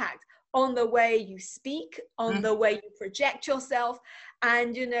huge impact on the way you speak, on the way you project yourself.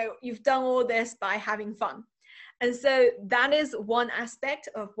 And, you've done all this by having fun. And so that is one aspect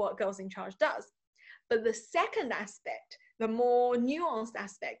of what Girls in Charge does. But the second aspect, the more nuanced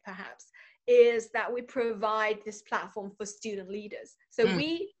aspect perhaps, is that we provide this platform for student leaders. So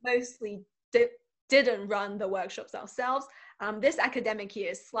we mostly didn't run the workshops ourselves. This academic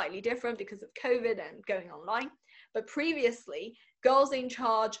year is slightly different because of COVID and going online. But previously, Girls in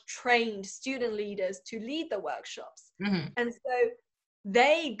Charge trained student leaders to lead the workshops. And so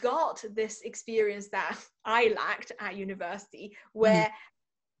they got this experience that I lacked at university, where,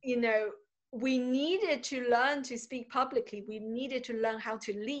 we needed to learn to speak publicly. We needed to learn how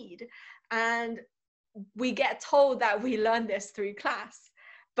to lead. And we get told that we learn this through class.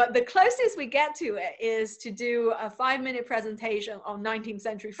 But the closest we get to it is to do a 5-minute presentation on 19th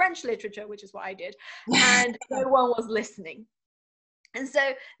century French literature, which is what I did. And no one was listening. And so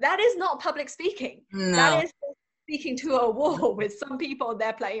that is not public speaking. No. That is speaking to a wall with some people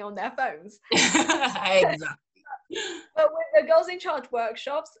there playing on their phones. Exactly. But with the Girls in Charge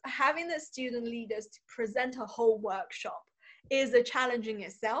workshops, having the student leaders to present a whole workshop is a challenge in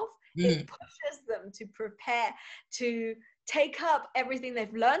itself. It pushes them to prepare, to take up everything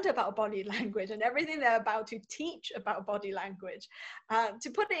they've learned about body language and everything they're about to teach about body language, to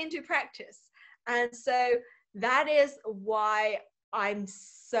put it into practice. And so that is why I'm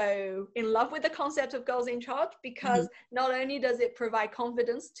so in love with the concept of Girls in Charge, because not only does it provide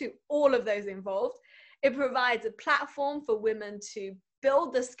confidence to all of those involved, it provides a platform for women to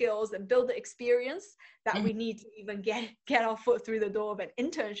build the skills and build the experience that we need to even get our foot through the door of an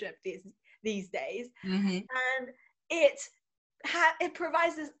internship these days. And it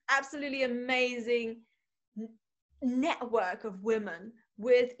provides this absolutely amazing network of women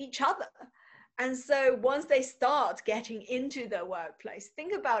with each other. And so once they start getting into the workplace,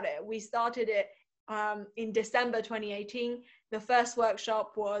 think about it. We started it in December 2018. The first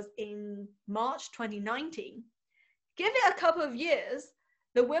workshop was in March 2019. Give it a couple of years,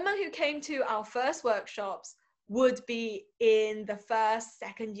 the women who came to our first workshops would be in the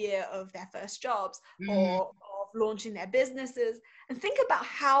second year of their first jobs or of launching their businesses. And think about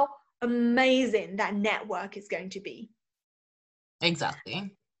how amazing that network is going to be.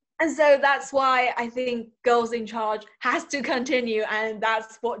 Exactly. And so that's why I think Girls in Charge has to continue, and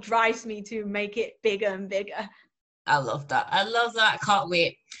that's what drives me to make it bigger and bigger. I love that. I love that. Can't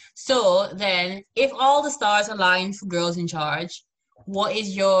wait. So then, if all the stars align for Girls in Charge, what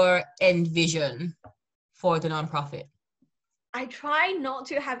is your end vision for the nonprofit? I try not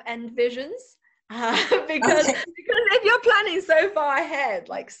to have end visions because if you're planning so far ahead,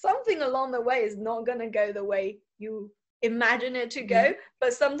 like something along the way is not going to go the way you imagine it to go,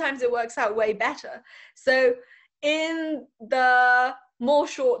 but sometimes it works out way better. So in the more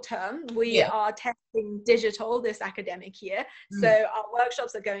short term, we are testing digital this academic year. So our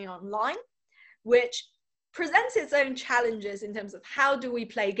workshops are going online, which presents its own challenges in terms of how do we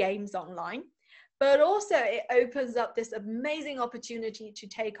play games online, but also it opens up this amazing opportunity to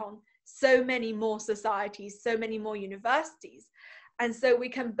take on so many more societies, so many more universities. And so we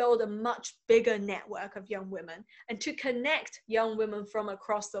can build a much bigger network of young women and to connect young women from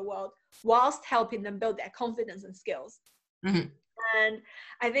across the world whilst helping them build their confidence and skills. And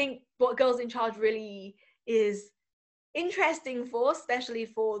I think what Girls in Charge really is interesting for, especially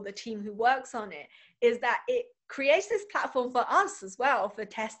for the team who works on it, is that it creates this platform for us as well for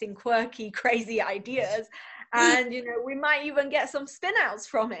testing quirky, crazy ideas. And, you know, we might even get some spin outs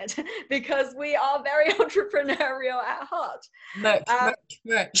from it because we are very entrepreneurial at heart.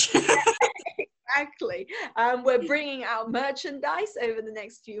 Merch. Exactly. We're bringing out merchandise over the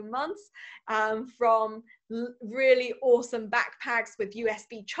next few months, from really awesome backpacks with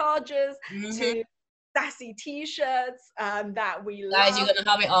USB chargers to sassy t-shirts that we love. Guys, you're gonna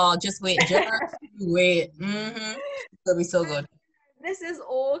have it all. Just wait. Just wait. It's gonna be so good. This is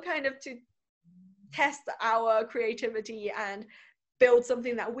all kind of to test our creativity and build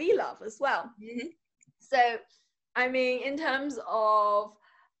something that we love as well. So, I mean, in terms of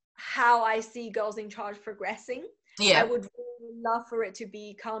how I see Girls in Charge progressing, I would really love for it to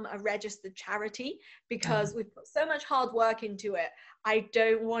become a registered charity because we've put so much hard work into it. I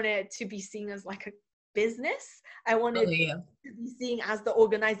don't want it to be seen as like a business. I want it to be seen as the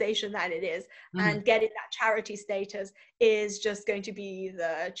organization that it is, and getting that charity status is just going to be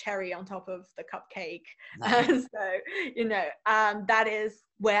the cherry on top of the cupcake. And so, you know, that is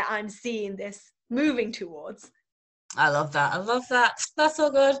where I'm seeing this moving towards. I love that. I love that. That's so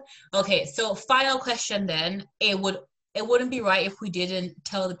good. Okay, so final question then. It wouldn't be right if we didn't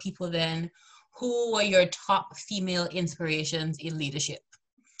tell the people then who were your top female inspirations in leadership.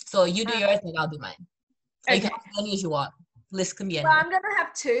 So you do yours and I'll do mine. So you can have as many as you want. List can be anywhere. Well, I'm going to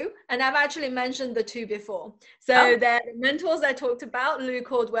have two, and I've actually mentioned the two before. So they're the mentors I talked about, Lou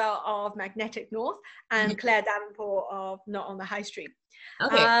Caldwell of Magnetic North and Claire Davenport of Not on the High Street.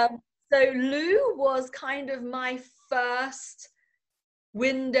 Okay. So Lou was kind of my first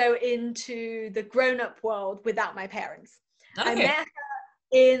window into the grown-up world without my parents. I met her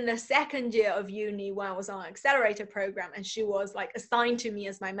in the second year of uni when I was on an accelerator program, and she was like assigned to me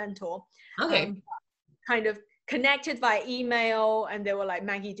as my mentor. Kind of connected via email, and they were like,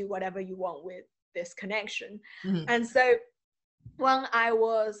 Maggie, do whatever you want with this connection. And so when I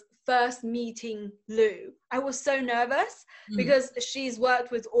was first meeting Lou, I was so nervous because she's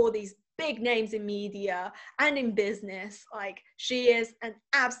worked with all these big names in media and in business. Like, she is an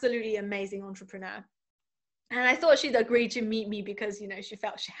absolutely amazing entrepreneur. And I thought she'd agree to meet me because, you know, she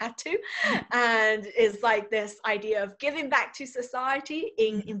felt she had to. And it's like this idea of giving back to society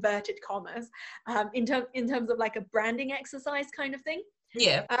in inverted commas, in terms of like a branding exercise kind of thing.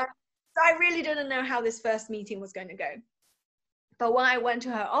 So I really didn't know how this first meeting was going to go. But when I went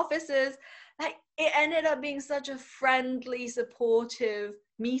to her offices, like, it ended up being such a friendly, supportive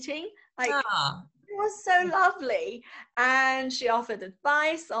meeting. Like, it was so lovely. And she offered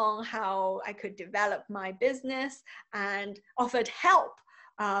advice on how I could develop my business and offered help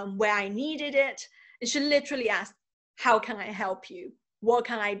where I needed it. And she literally asked, how can I help you? What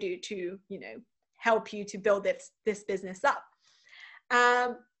can I do to, you know, help you to build this business up?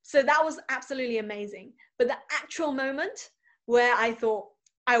 So that was absolutely amazing. But the actual moment where I thought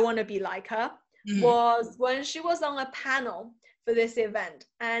I want to be like her was when she was on a panel for this event.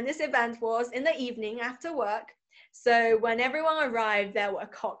 And this event was in the evening after work. So when everyone arrived, there were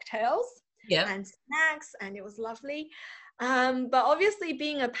cocktails and snacks, and it was lovely. But obviously,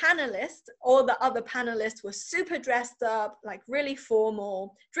 being a panelist, all the other panelists were super dressed up, like really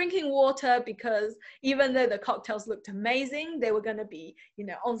formal, drinking water, because even though the cocktails looked amazing, they were going to be, you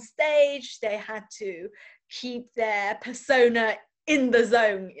know, on stage. They had to keep their persona in the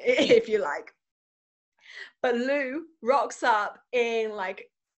zone, if you like. But Lou rocks up in like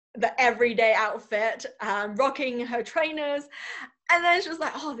the everyday outfit, rocking her trainers, And then she was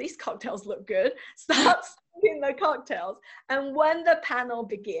like, oh, these cocktails look good. Starts making the cocktails. And when the panel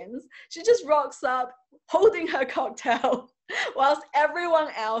begins, she just rocks up holding her cocktail whilst everyone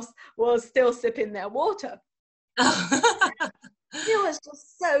else was still sipping their water. It was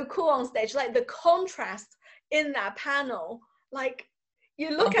just so cool on stage. Like the contrast in that panel, like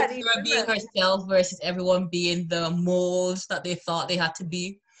you look at these her being herself versus everyone being the molds that they thought they had to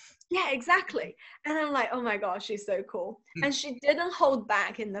be. Yeah, exactly. And I'm like, oh my gosh, she's so cool. And she didn't hold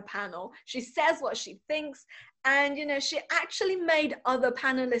back in the panel. She says what she thinks. And, you know, she actually made other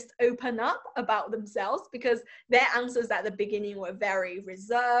panelists open up about themselves because their answers at the beginning were very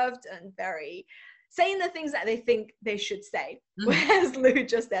reserved and very saying the things that they think they should say. Whereas Lou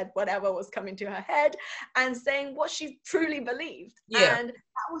just said whatever was coming to her head and saying what she truly believed. Yeah. And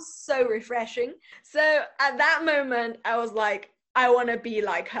that was so refreshing. So at that moment, I was like, I want to be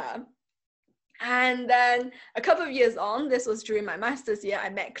like her. And then a couple of years on, this was during my master's year, I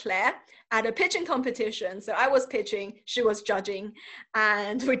met Claire at a pitching competition. So I was pitching, she was judging,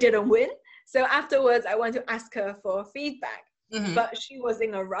 and we didn't win. So afterwards, I went to ask her for feedback, but she was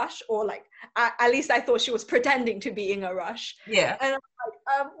in a rush, or like, at least I thought she was pretending to be in a rush. Yeah. And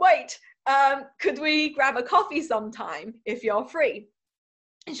I'm like, wait, could we grab a coffee sometime if you're free?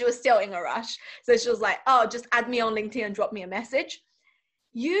 And she was still in a rush. So she was like, oh, just add me on LinkedIn and drop me a message.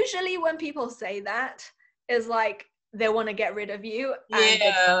 Usually when people say that, is like they want to get rid of you. And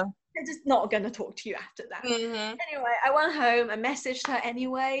they're just not going to talk to you after that. Anyway, I went home and messaged her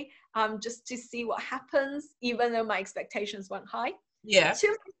anyway, just to see what happens, even though my expectations weren't high. Yeah. To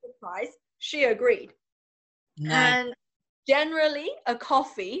my surprise, she agreed. Nice. And generally, a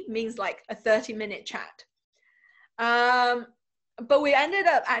coffee means like a 30-minute chat. But we ended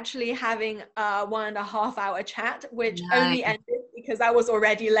up actually having a 1.5 hour chat, which only ended because I was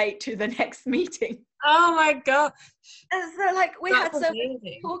already late to the next meeting. Oh my God. And so like we had so much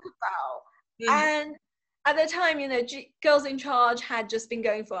to talk about. And at the time, you know, Girls in Charge had just been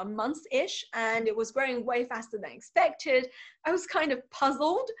going for a month-ish and it was growing way faster than expected. I was kind of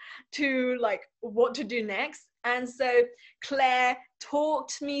puzzled to like what to do next. And so Claire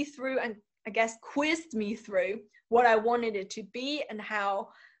talked me through and I guess quizzed me through what I wanted it to be and how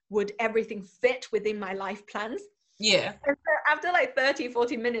would everything fit within my life plans. Yeah. And so after like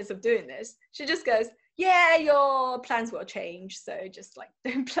 30-40 minutes of doing this, she just goes, yeah, your plans will change, so just like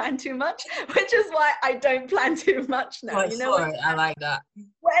don't plan too much, which is why I don't plan too much now. You know, I like that.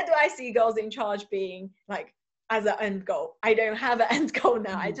 Where do I see Girls in Charge being like as an end goal? I don't have an end goal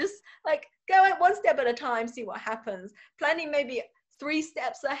now. I just like go at one step at a time, see what happens. Planning maybe 3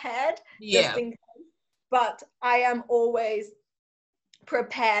 steps ahead, just in case. But I am always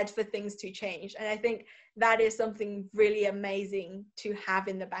prepared for things to change. And I think that is something really amazing to have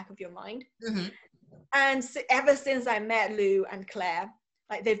in the back of your mind. And so ever since I met Lou and Claire,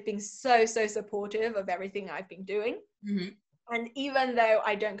 like they've been so supportive of everything I've been doing. And even though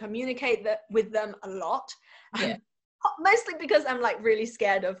I don't communicate with them a lot, mostly because I'm like really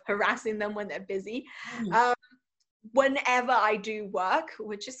scared of harassing them when they're busy. Whenever I do work,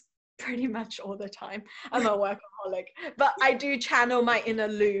 which is pretty much all the time, I'm a workaholic, but I do channel my inner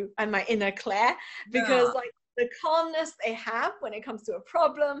Lou and my inner Claire, because like the calmness they have when it comes to a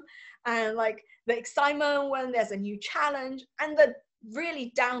problem, and like the excitement when there's a new challenge, and the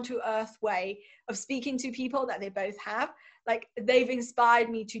really down-to-earth way of speaking to people that they both have, like they've inspired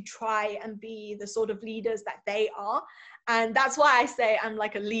me to try and be the sort of leaders that they are. And that's why I say I'm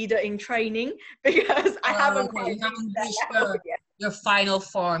like a leader in training, because I haven't quite reached your final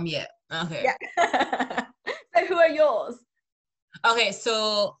form yet. Okay. Yeah. So who are yours? Okay,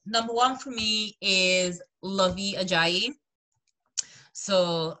 so number 1 for me is Lovey Ajayi.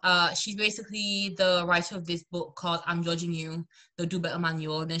 So she's basically the writer of this book called I'm Judging You, the Do Better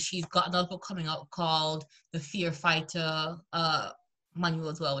Manual. And then she's got another book coming out called the Fear Fighter Manual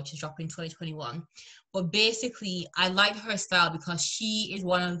as well, which is dropping in 2021. But basically, I like her style because she is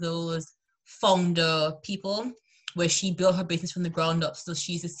one of those founder people where she built her business from the ground up. So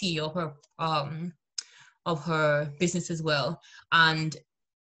she's the CEO of her business as well. And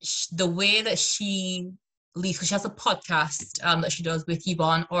the way that she leads, because she has a podcast that she does with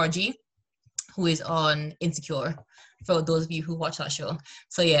Yvonne Orji, who is on Insecure, for those of you who watch that show.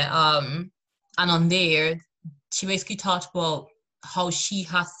 So yeah, and on there, she basically talked about how she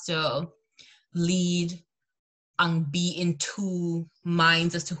has to lead and be in 2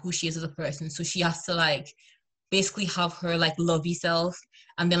 minds as to who she is as a person. So she has to like basically have her like lovey self,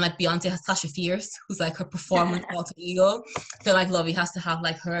 and then like Beyonce has Sasha Fierce, who's like her performance alter ego. So like Lovey has to have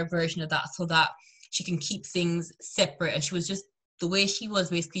like her version of that, so that she can keep things separate. And she was just, the way she was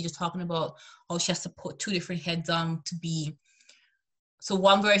basically just talking about how she has to put 2 different heads on to be So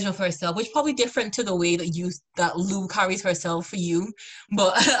one version of herself, which probably different to the way that Lou carries herself for you.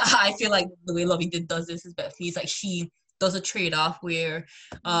 But I feel like the way Lovey does this is better for me. It's like she does a trade-off where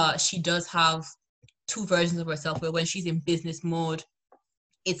she does have two versions of herself, where when she's in business mode,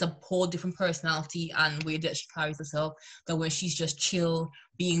 it's a whole different personality and way that she carries herself than when she's just chill,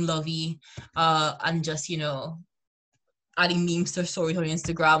 being lovey, and just, adding memes to her stories on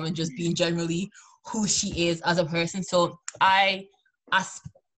Instagram and just being generally who she is as a person. So I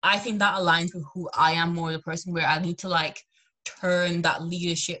think that aligns with who I am, more the person where I need to like turn that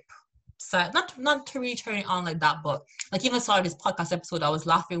leadership side, not to really turn it on like that, but like even saw this podcast episode, I was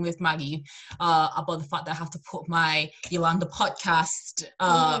laughing with Maggie about the fact that I have to put my Yolanda podcast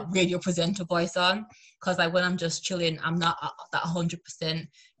radio presenter voice on, because like when I'm just chilling, I'm not that 100%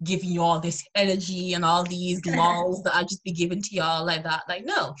 giving you all this energy and all these laws that I just be giving to y'all like that. Like,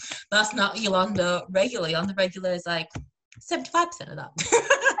 no, that's not Yolanda regular. Yolanda regular is like 75% of that.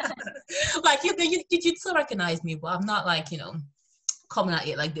 Like you'd still recognize me, but I'm not like, coming at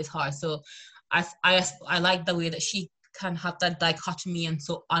it like this hard. So I like the way that she can have that dichotomy and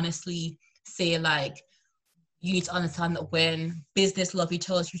so honestly say like, you need to understand that when business lovey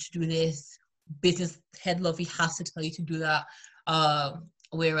tells you to do this, business head lovey has to tell you to do that.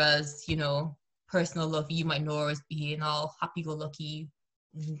 Whereas, personal lovey, you might know her as being all happy-go-lucky,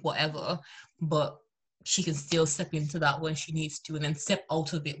 whatever, but she can still step into that when she needs to, and then step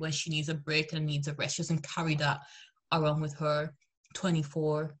out of it when she needs a break and needs a rest. She doesn't carry that around with her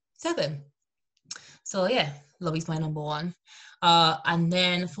 24/7. So yeah, Lovey's my number one. And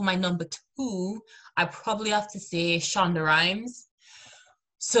then for my number two, I probably have to say Shonda Rhimes.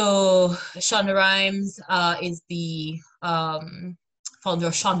 So Shonda Rhimes is the founder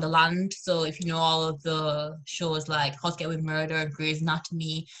of Shondaland. So if you know all of the shows like How to Get Away with Murder, Grey's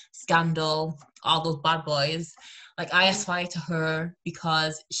Anatomy, Scandal, all those bad boys, like I aspire to her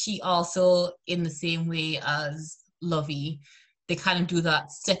because she also, in the same way as Lovey, they kind of do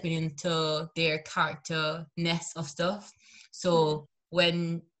that stepping into their character-ness of stuff. So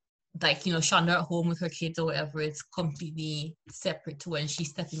when Shonda at home with her kids or whatever, it's completely separate to when she's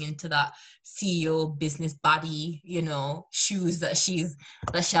stepping into that CEO business body, shoes that she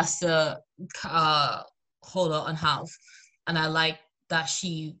has to hold out and have. And I like that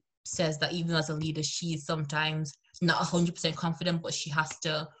she says that even as a leader, she's sometimes not 100% confident, but she has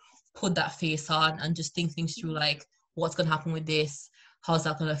to put that face on and just think things through, like, what's going to happen with this? How's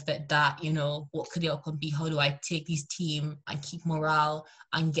that going to affect that? What could the outcome be? How do I take this team and keep morale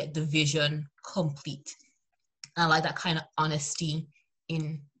and get the vision complete? And I like that kind of honesty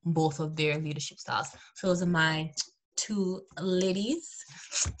in both of their leadership styles. So those are my two ladies.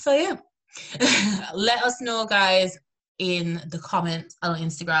 So yeah, let us know, guys, in the comments on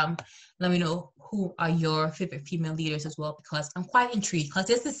Instagram. Let me know who are your favorite female leaders as well, because I'm quite intrigued, because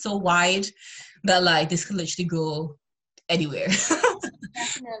this is so wide that like this could literally go anywhere.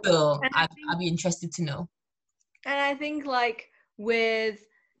 So I'd be interested to know. And I think like with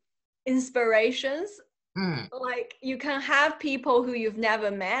inspirations, like you can have people who you've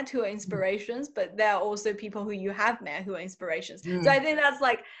never met who are inspirations, but there are also people who you have met who are inspirations. So I think that's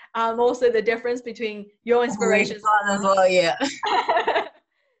like also the difference between your inspirations as well. Yeah.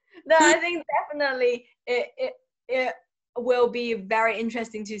 No, I think definitely it will be very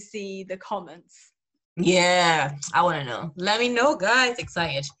interesting to see the comments. Yeah, I want to know. Let me know, guys.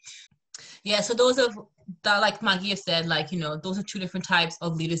 Excited. Yeah, so those of that, like Maggie has said, like, those are two different types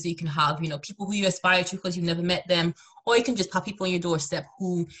of leaders that you can have. People who you aspire to because you've never met them, or you can just have people on your doorstep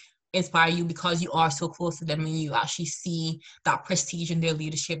who inspire you because you are so close to them and you actually see that prestige in their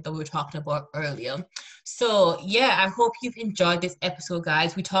leadership that we were talking about earlier. So yeah, I hope you've enjoyed this episode,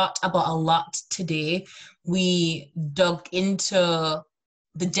 guys. We talked about a lot today. We dug into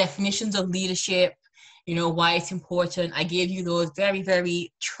the definitions of leadership, why it's important. I gave you those very,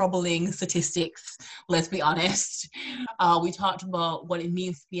 very troubling statistics, let's be honest. We talked about what it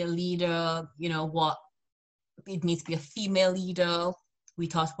means to be a leader, what it means to be a female leader. We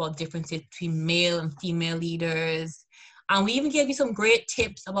talked about differences between male and female leaders. And we even gave you some great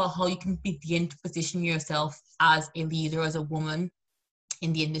tips about how you can begin to position yourself as a leader, as a woman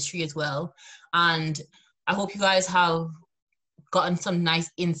in the industry as well. And I hope you guys have gotten some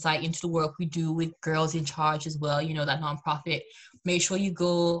nice insight into the work we do with Girls in Charge as well, that nonprofit. Make sure you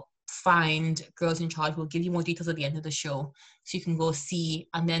go find Girls in Charge. We'll give you more details at the end of the show so you can go see,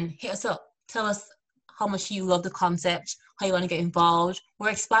 and then hit us up. Tell us how much you love the concept, how you want to get involved. We're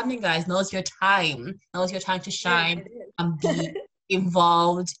expanding, guys. Now's your time. Now's your time to shine and be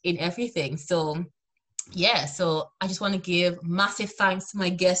involved in everything. So yeah, so I just want to give massive thanks to my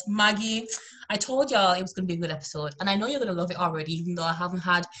guest, Maggie. I told y'all it was going to be a good episode, and I know you're going to love it already, even though I haven't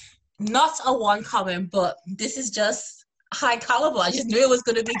had not a one comment, but this is just high caliber. I just knew it was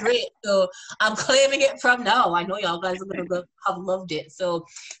going to be great, so I'm claiming it from now. I know y'all guys are going to have loved it. So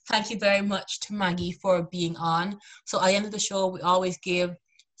thank you very much to Maggie for being on. So at the end of the show, we always give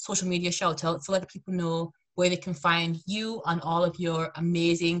social media shout outs to let people know where they can find you and all of your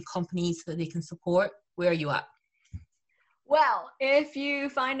amazing companies that they can support. Where are you at? Well, if you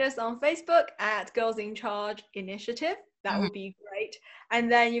find us on Facebook at Girls in Charge Initiative, that would be great.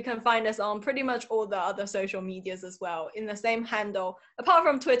 And then you can find us on pretty much all the other social medias as well in the same handle, apart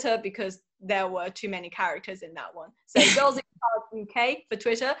from Twitter, because there were too many characters in that one. So Girls in Charge UK for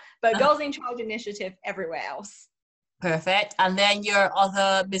Twitter, but Girls in Charge Initiative everywhere else. Perfect. And then your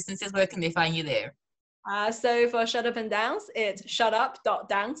other businesses, where can they find you there? So for Shut Up and Dance, it's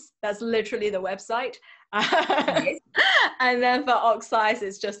shutup.dance. That's literally the website. And then for Oxize,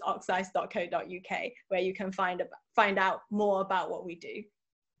 it's just oxize.co.uk, where you can find out more about what we do.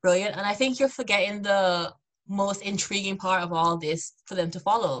 Brilliant. And I think you're forgetting the most intriguing part of all this for them to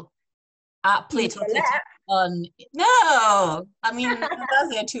follow. At Plato Kitty on no, I mean that's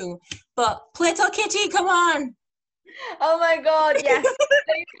there too. But Plato Kitty, come on. Oh my god, yes. So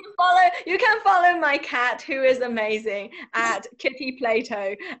you can follow my cat, who is amazing, at Kitty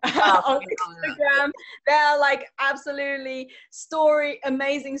Plato on Instagram. There are like absolutely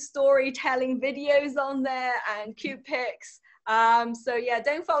amazing storytelling videos on there and cute pics. So yeah,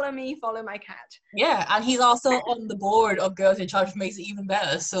 don't follow me, follow my cat. Yeah, and he's also on the board of Girls in Charge, which makes it even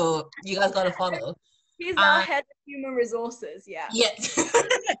better. So you guys gotta follow. He's our head of human resources, yeah.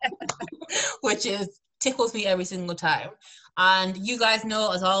 Which tickles me every single time. And you guys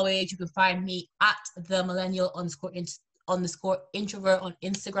know, as always, you can find me at the millennial_introvert on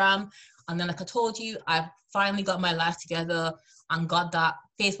Instagram. And then, like I told you, I've finally got my life together and got that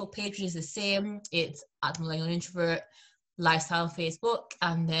Facebook page, which is the same. It's at the Millennial Introvert Lifestyle on Facebook,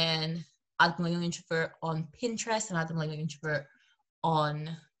 and then at the Millennial Introvert on Pinterest, and at the Millennial Introvert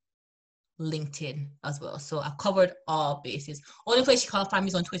on LinkedIn as well. So I've covered all bases. Only place you can't find me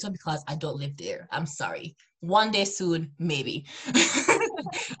is on Twitter because I don't live there. I'm sorry. One day soon, maybe.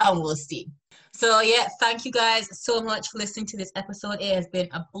 And we'll see. So yeah, thank you guys so much for listening to this episode. It has been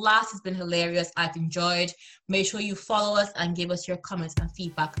a blast. It's been hilarious. I've enjoyed. Make sure you follow us and give us your comments and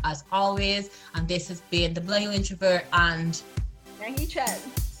feedback as always. And this has been the Millennial Introvert and Maggie Chen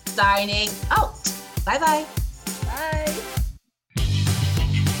signing out. Bye-bye. Bye.